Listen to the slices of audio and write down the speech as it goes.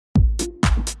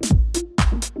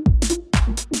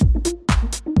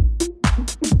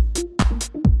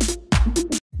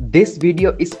This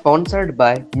video is sponsored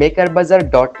by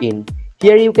MakerBazaar.in.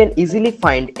 Here you can easily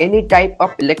find any type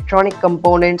of electronic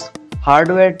components,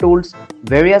 hardware tools,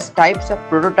 various types of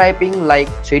prototyping like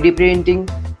 3D printing,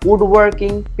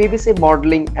 woodworking, PVC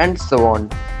modeling, and so on.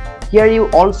 Here you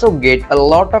also get a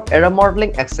lot of aero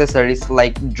modeling accessories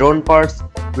like drone parts,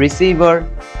 receiver,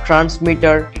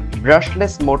 transmitter,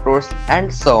 brushless motors,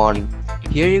 and so on.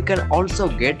 Here you can also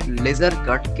get laser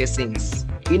cut casings.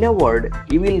 In a word,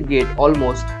 you will get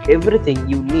almost everything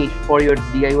you need for your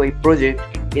DIY project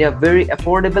in a very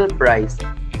affordable price.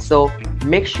 So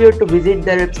make sure to visit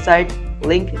their website,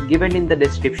 link given in the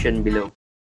description below.